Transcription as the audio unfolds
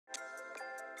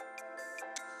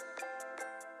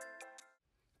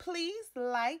Please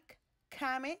like,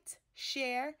 comment,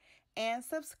 share, and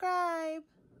subscribe.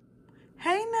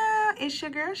 Hey now, it's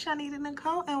your girl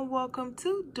ChonitaNicole, and welcome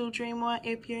to Do Dream On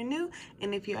if you're new,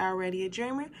 and if you're already a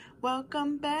dreamer,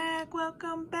 welcome back,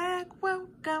 welcome back,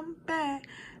 welcome back.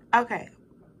 Okay,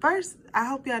 first, I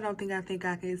hope y'all don't think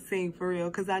I can sing for real,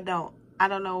 because I don't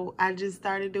know, I just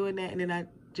started doing that, and then I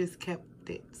just kept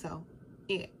it, so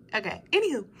yeah. Okay,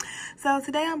 anywho, so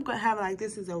today I'm gonna have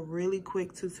this is a really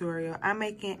quick tutorial. I'm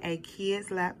making a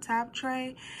kid's laptop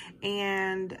tray,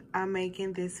 and I'm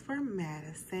making this for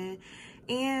Madison,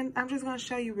 and I'm just gonna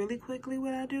show you really quickly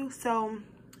what I do. So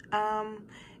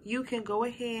you can go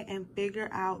ahead and figure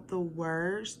out the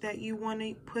words that you want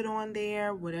to put on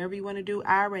there, whatever you want to do.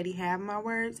 I already have my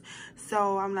words,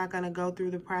 so I'm not going to go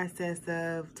through the process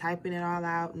of typing it all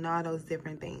out and all those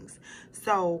different things.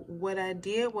 So what I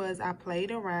did was I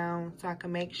played around so I could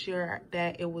make sure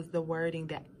that it was the wording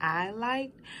that I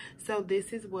liked. So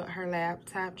this is what her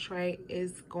laptop tray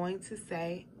is going to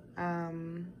say.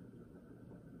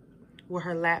 What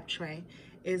her lap tray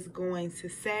is going to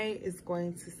say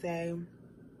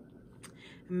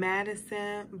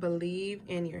Madison, believe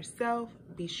in yourself,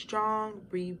 be strong,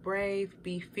 be brave,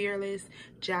 be fearless,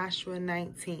 Joshua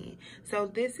 19. So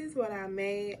this is what I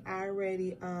made. I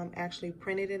already actually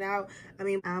printed it out.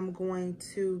 I'm going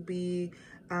to be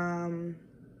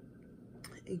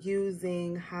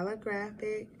using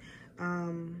holographic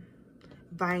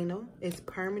vinyl. It's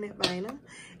permanent vinyl,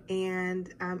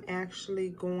 and I'm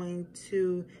actually going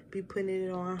to be putting it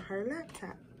on her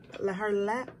laptop, her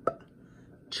lap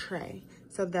tray.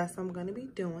 So that's what I'm going to be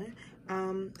doing.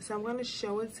 So I'm going to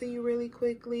show it to you really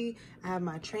quickly. I have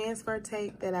my transfer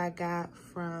tape that I got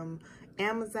from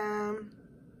Amazon,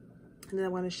 and then I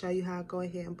want to show you how I go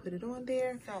ahead and put it on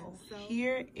there. So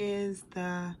here is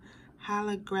the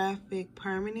holographic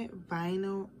permanent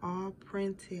vinyl all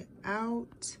printed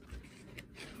out.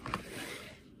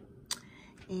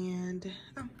 And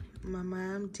my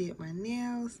mom did my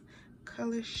nails,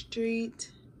 Color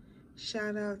Street.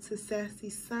 Shout out to Sassy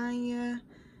Sonya.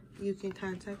 You can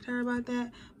contact her about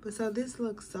that. But so this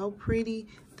looks so pretty.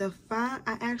 The font,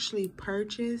 I actually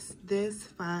purchased this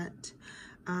font.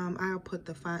 I'll put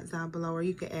the fonts down below, or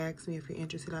you can ask me if you're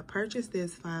interested. I purchased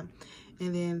this font,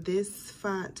 and then this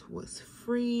font was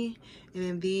free, and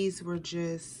then these were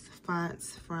just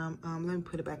fonts from, let me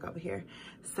put it back over here.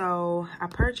 So I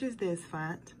purchased this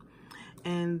font,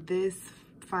 and this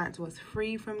font was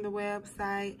free from the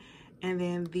website. And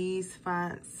then these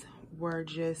fonts were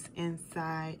just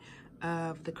inside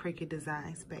of the Cricut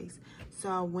design space. So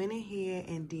I went ahead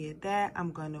and did that.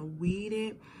 I'm going to weed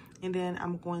it, and then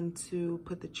I'm going to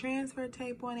put the transfer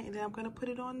tape on it, and then I'm going to put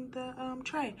it on the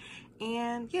tray.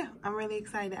 And yeah, I'm really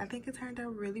excited. I think it turned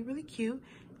out really, really cute,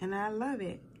 and I love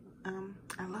it.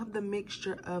 I love the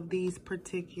mixture of these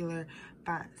particular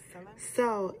fonts.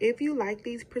 So if you like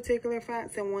these particular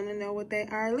fonts and want to know what they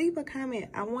are, leave a comment.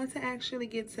 I want to actually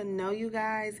get to know you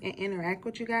guys and interact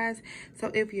with you guys. So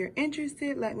if you're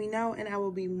interested, let me know, and I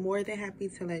will be more than happy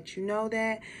to let you know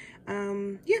that.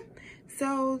 Yeah,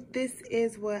 so this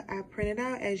is what I printed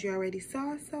out, as you already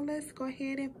saw. So let's go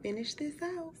ahead and finish this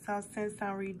out. So since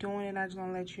I'm redoing it, I just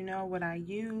want to let you know what I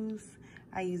use.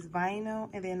 I use vinyl,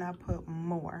 and then I put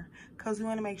more, because we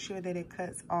want to make sure that it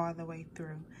cuts all the way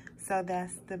through. So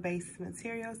that's the base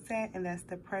material set, and that's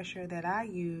the pressure that I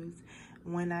use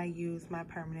when I use my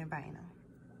permanent vinyl.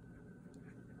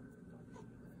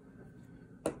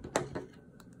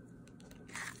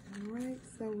 Alright,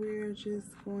 so we're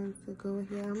just going to go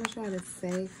ahead. I'm going to try to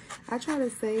save. I try to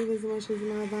save as much as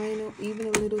my vinyl,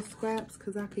 even the little scraps,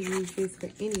 because I could use this for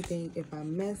anything. If I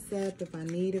mess up, if I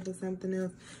need it for something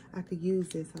else, I could use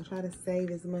this. I try to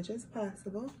save as much as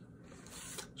possible.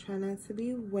 Try not to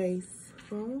be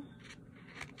wasteful.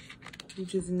 You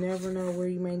just never know where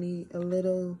you may need a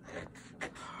little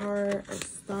heart, a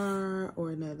star, or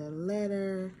another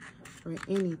letter, or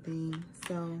anything.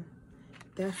 So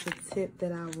that's a tip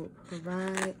that I will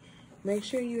provide. Make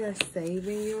sure you are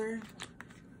saving your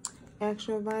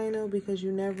actual vinyl, because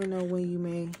you never know when you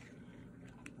may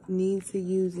need to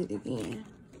use it again.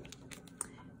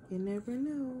 You never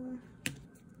know.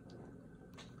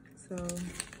 So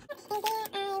and then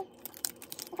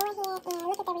I go ahead and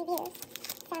look at the reviews.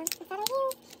 So I saw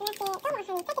reviews, and I said, come on, honey,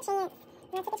 take a chance.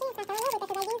 And I took a chance. I fell in love with it,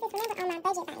 because I use this, remember, on my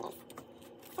budget binders.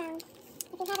 So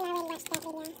if you haven't already watched that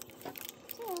video,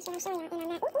 I'm showing y'all, and I'm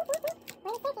not, wait a second,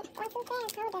 going too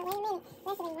fast, hold up, wait a minute,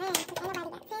 that's a round, because ain't nobody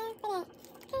got time for that.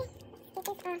 Okay, get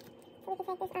this off, so we can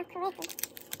take this off correctly.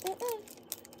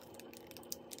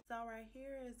 So right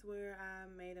here is where I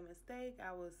made a mistake.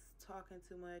 I was talking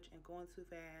too much and going too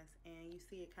fast, and you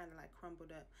see it kind of like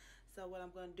crumbled up. So what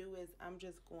I'm going to do is I'm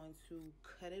just going to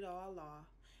cut it all off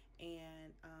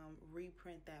and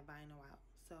reprint that vinyl out.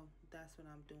 So that's what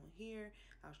I'm doing here.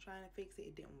 I was trying to fix it,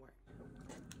 it didn't work.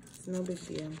 It's no big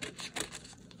deal.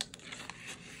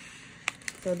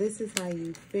 So this is how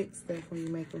you fix stuff when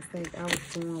you make mistakes. I was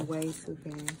going way too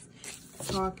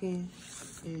fast, talking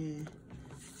and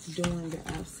doing the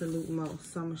absolute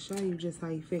most. So I'm gonna show you just how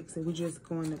you fix it. We're just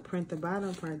going to print the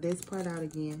bottom part, this part out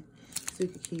again, so you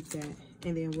can keep that,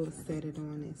 and then we'll set it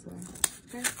on this way.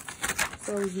 Okay,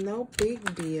 so it's no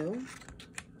big deal.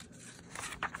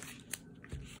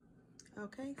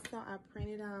 Okay, so I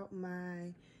printed out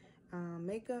my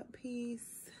makeup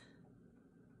piece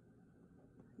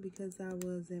because I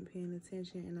wasn't paying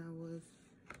attention and I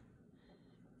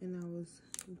was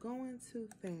going too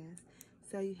fast.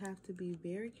 So you have to be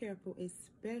very careful,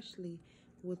 especially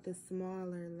with the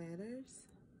smaller letters,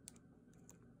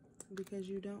 because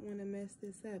you don't want to mess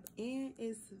this up. And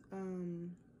it's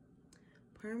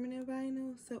permanent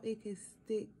vinyl, so it can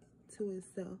stick to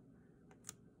itself.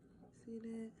 See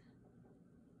that?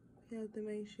 We have to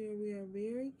make sure we are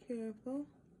very careful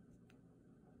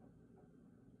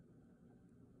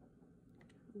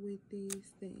with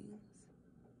these things.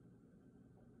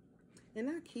 And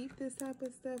I keep this type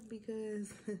of stuff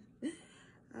because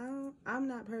I'm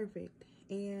not perfect,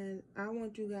 and I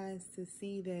want you guys to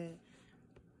see that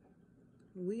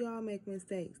we all make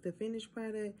mistakes. The finished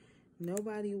product,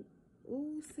 nobody,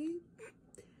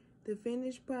 the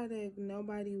finished product,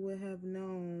 nobody would have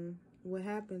known what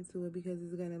happened to it because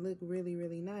it's gonna look really,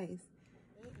 really nice.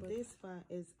 But this font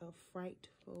is a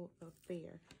frightful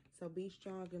affair. So be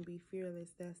strong and be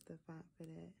fearless. That's the font for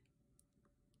that.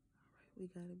 All right, we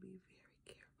gotta be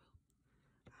very careful.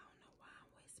 I don't know why I'm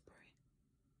whispering,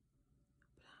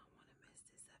 but I don't want to mess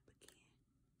this up again,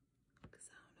 because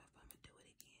I don't know if I'm gonna do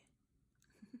it again.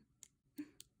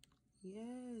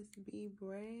 Yes, be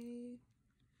brave.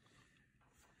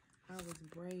 I was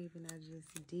brave and I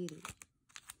just did it.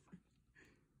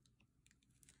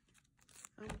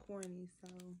 I'm corny, so.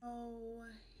 Oh,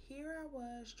 here I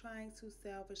was trying to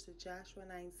salvage the Joshua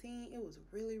 19. It was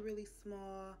really, really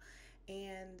small,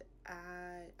 and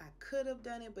I could have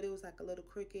done it, but it was like a little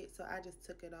crooked, so I just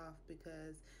took it off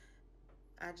because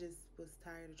I just was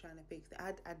tired of trying to fix it.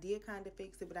 I did kind of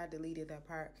fix it, but I deleted that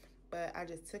part. But I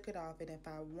just took it off, and if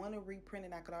I want to reprint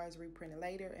it, I could always reprint it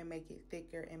later and make it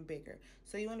thicker and bigger.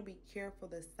 So you want to be careful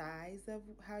the size of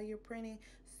how you're printing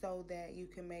so that you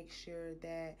can make sure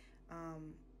that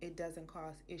it doesn't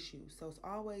cause issues. So it's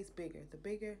always bigger. The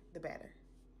bigger, the better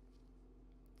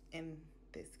in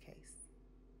this case.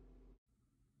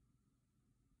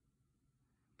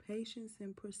 Patience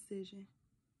and precision.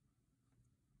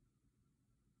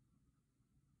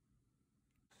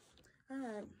 All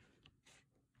right.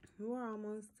 We're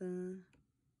almost done.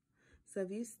 So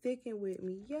if you sticking with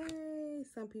me, yay!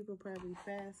 Some people probably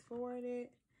fast forward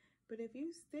it, but if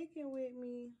you sticking with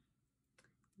me,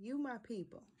 you my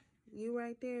people. You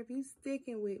right there. If you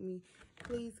sticking with me,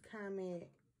 please comment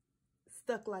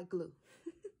stuck like glue.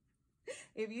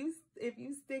 If you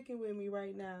sticking with me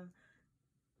right now,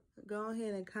 go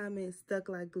ahead and comment stuck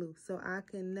like glue so I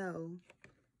can know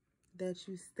that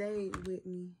you stayed with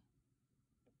me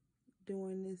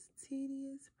during this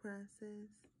tedious process.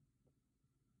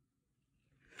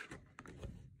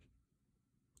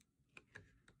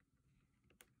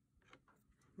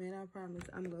 Man, I promise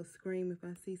I'm gonna scream if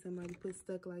I see somebody put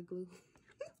stuck like glue.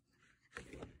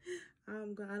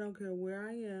 I don't care where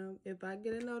I am. If I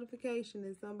get a notification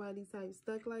that somebody types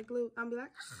stuck like glue, I'm be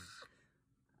like,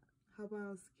 hope I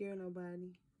don't scare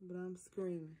nobody, but I'm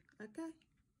screaming. Okay.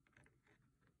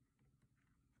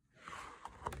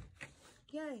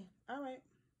 Yay. All right.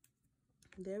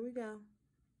 There we go.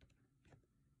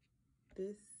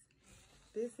 This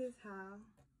is how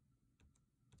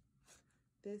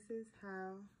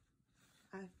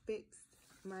I fixed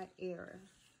my error.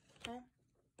 Okay?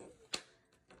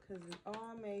 Because we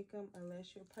all make them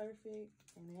unless you're perfect,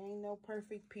 and there ain't no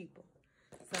perfect people.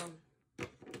 So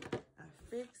I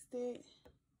fixed it.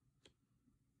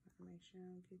 Make sure I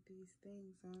don't get these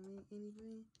things on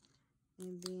anything.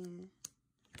 And then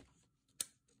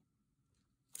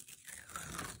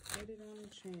put it on the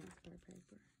transfer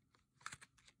paper.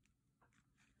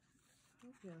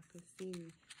 Hope y'all could see me.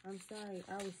 I'm sorry,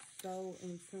 I was so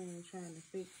in tune trying to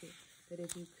fix it that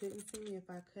if you couldn't see me, if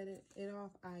I cut it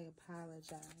off, I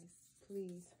apologize.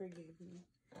 Please forgive me.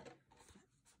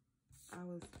 I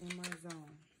was in my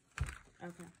zone.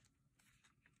 Okay.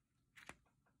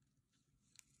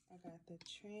 I got the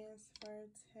transfer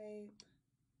tape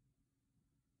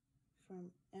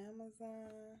from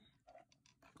Amazon.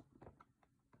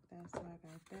 That's where I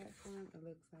got that from. It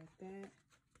looks like that.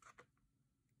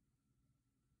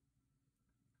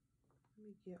 Let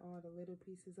me get all the little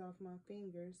pieces off my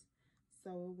fingers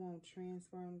so it won't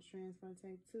transfer on the transfer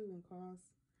tape too and cause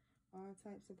all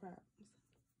types of problems.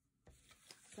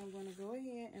 So I'm going to go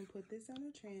ahead and put this on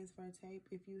the transfer tape.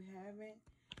 If you haven't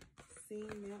seen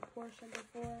that portion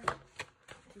before,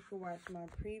 you can watch my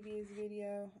previous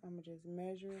video. I'm going to just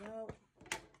measure it out.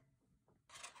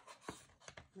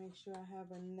 Make sure I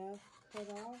have enough cut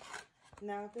off.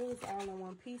 Now, if it was all in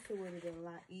one piece, it would have been a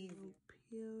lot easier.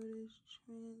 Peel this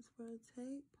transfer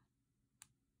tape.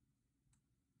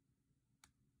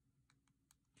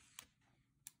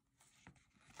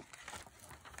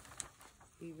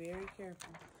 Be very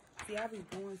careful. See, I be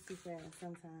going too fast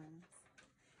sometimes,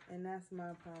 and that's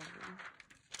my problem.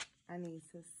 I need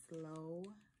to slow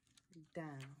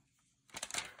down.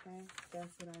 Okay,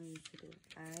 that's what I need to do.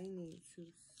 I need to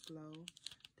slow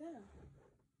down.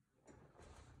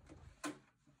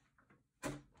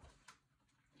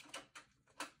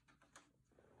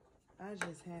 I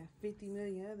just have 50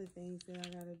 million other things that I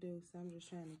gotta do, so I'm just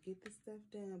trying to get this stuff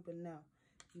done. But no,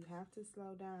 you have to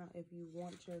slow down if you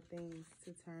want your things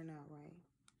to turn out right.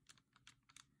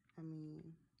 I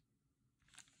mean,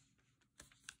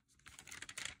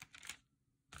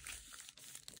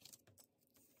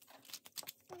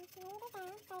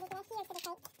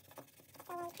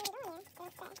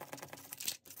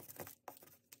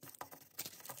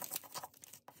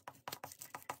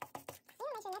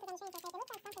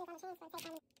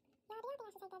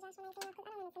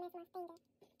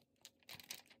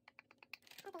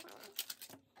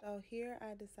 so here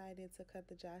I decided to cut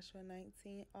the Joshua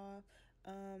 19 off.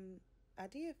 I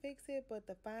did fix it, but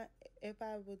if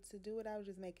I were to do it, I would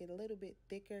just make it a little bit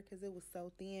thicker because it was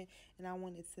so thin and I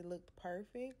wanted it to look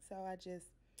perfect. So I just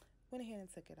went ahead and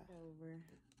took it off. Over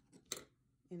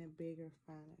in a bigger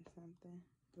font or something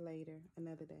later,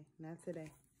 another day. Not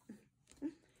today.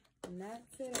 Not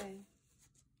today.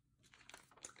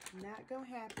 Not gonna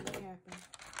happen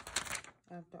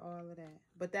after all of that.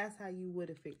 But that's how you would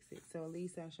have fixed it. So at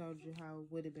least I showed you how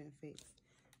it would have been fixed.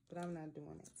 But I'm not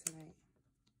doing it tonight.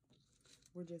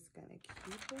 We're just gonna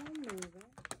keep on moving.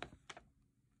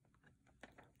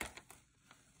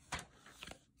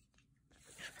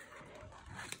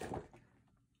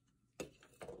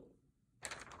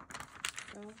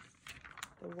 So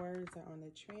the words are on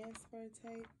the transfer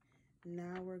tape.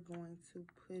 Now we're going to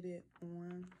put it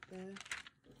on the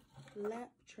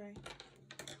lap tray.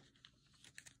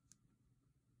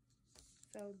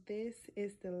 So this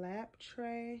is the lap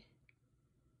tray.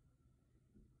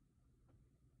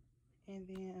 And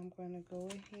then I'm going to go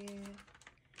ahead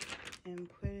and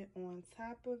put it on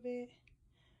top of it.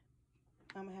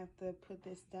 I'm going to have to put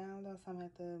this down though, so I'm going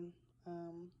to have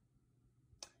to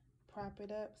prop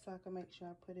it up so I can make sure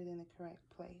I put it in the correct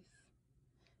place.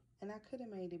 And I could have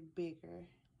made it bigger.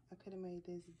 I could have made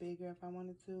this bigger if I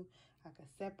wanted to. I could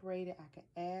separate it. I could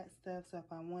add stuff. So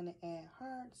if I want to add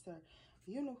hearts or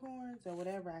unicorns or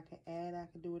whatever I could add, I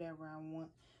could do whatever I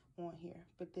want on here.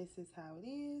 But this is how it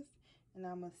is. And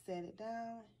I'm going to set it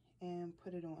down and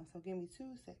put it on. So give me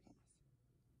 2 seconds.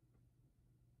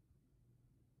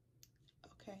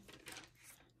 Okay.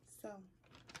 So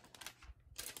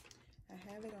I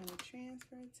have it on the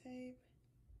transfer tape.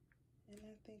 And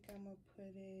I think I'm going to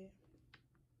put it...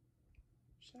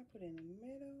 Should I put it in the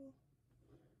middle?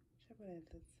 Should I put it at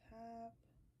the top?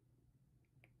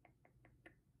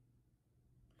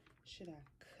 Should I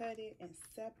cut it and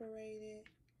separate it?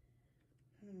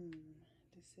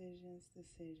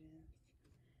 Decisions.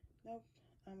 Nope,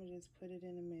 I'm gonna just put it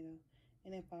in the middle.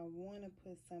 And if I want to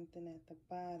put something at the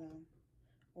bottom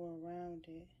or around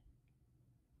it,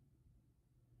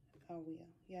 I will.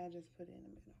 Yeah, I just put it in the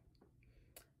middle.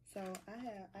 So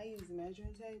I use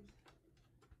measuring tapes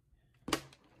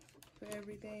for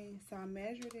everything. So I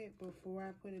measured it before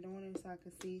I put it on it so I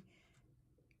could see.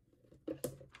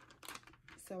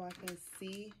 So I can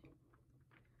see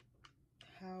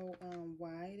how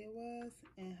wide it was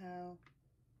and how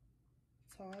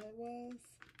tall it was.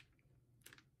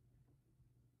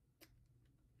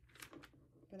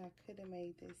 But I could have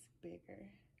made this bigger.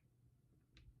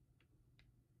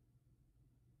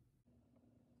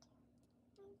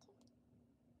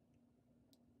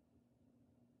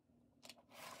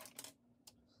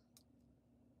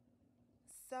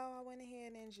 So I went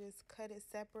ahead and just cut it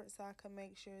separate so I could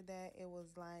make sure that it was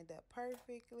lined up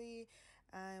perfectly.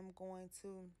 I'm going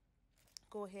to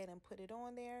go ahead and put it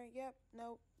on there. Yep,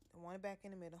 nope, I want it back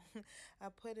in the middle. I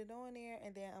put it on there,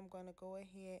 and then I'm going to go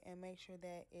ahead and make sure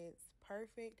that it's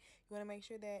perfect. You want to make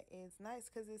sure that it's nice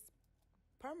because it's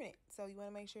permanent. So you want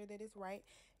to make sure that it's right.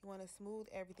 You want to smooth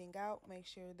everything out. Make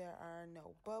sure there are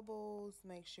no bubbles.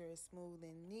 Make sure it's smooth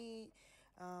and neat.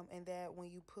 And that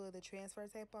when you pull the transfer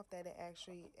tape off, that it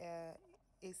actually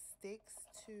it sticks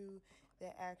to the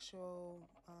actual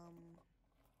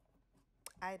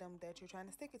item that you're trying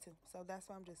to stick it to. So that's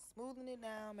why I'm just smoothing it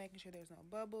down, making sure there's no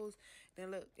bubbles. Then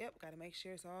look, yep, got to make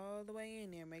sure it's all the way in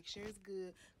there. Make sure it's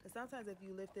good. Because sometimes if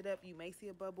you lift it up, you may see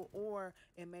a bubble or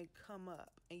it may come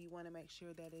up. And you want to make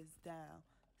sure that it's down.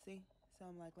 See? So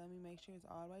I'm like, let me make sure it's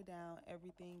all the way down.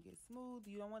 Everything is smooth.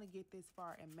 You don't want to get this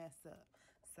far and mess up.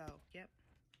 So, yep.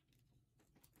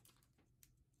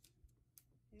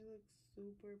 It looks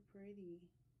super pretty.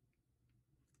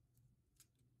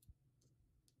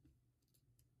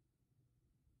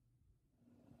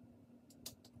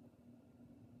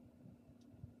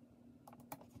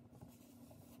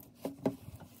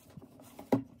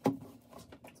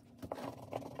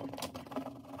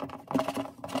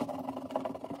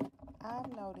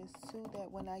 I've noticed too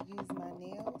that when I use my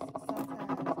nails,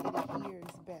 sometimes it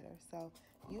adheres better. So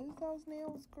use those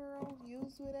nails, girl.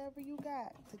 Use whatever you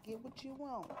got to get what you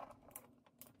want.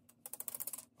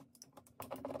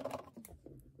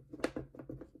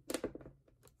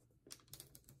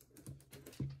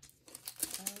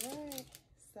 Alright,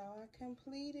 so I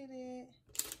completed it.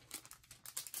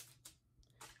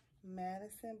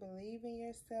 Madison, believe in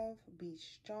yourself, be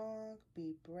strong,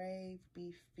 be brave,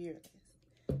 be fearless.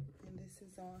 And this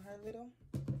is on her little,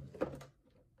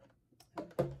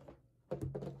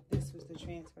 this was the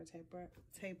transfer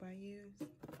tape I used.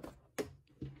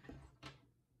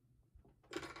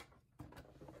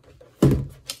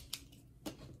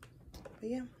 But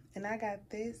yeah, and I got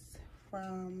this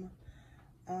from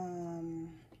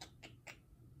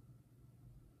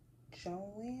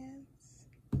Joann's.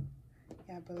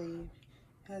 Yeah, I believe.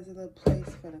 Has a little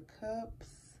place for the cups.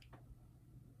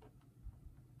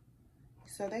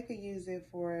 So they could use it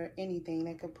for anything.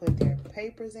 They could put their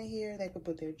papers in here. They could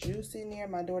put their juice in there.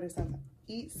 My daughter sometimes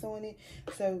eats on it.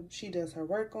 So she does her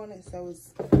work on it. So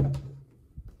it's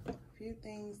a few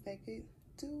things they could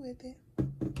do with it.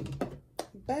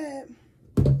 But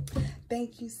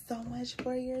thank you so much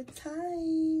for your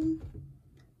time.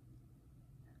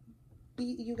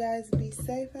 You guys be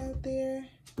safe out there.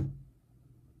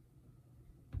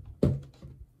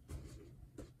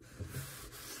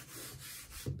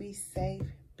 Be safe,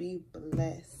 be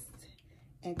blessed,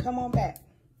 and come on back.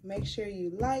 Make sure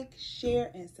you like, share,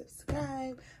 and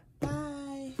subscribe.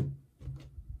 Bye.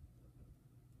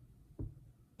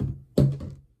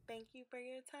 Thank you for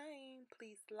your time.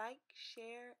 Please like,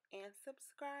 share, and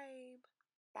subscribe.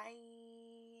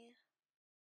 Bye.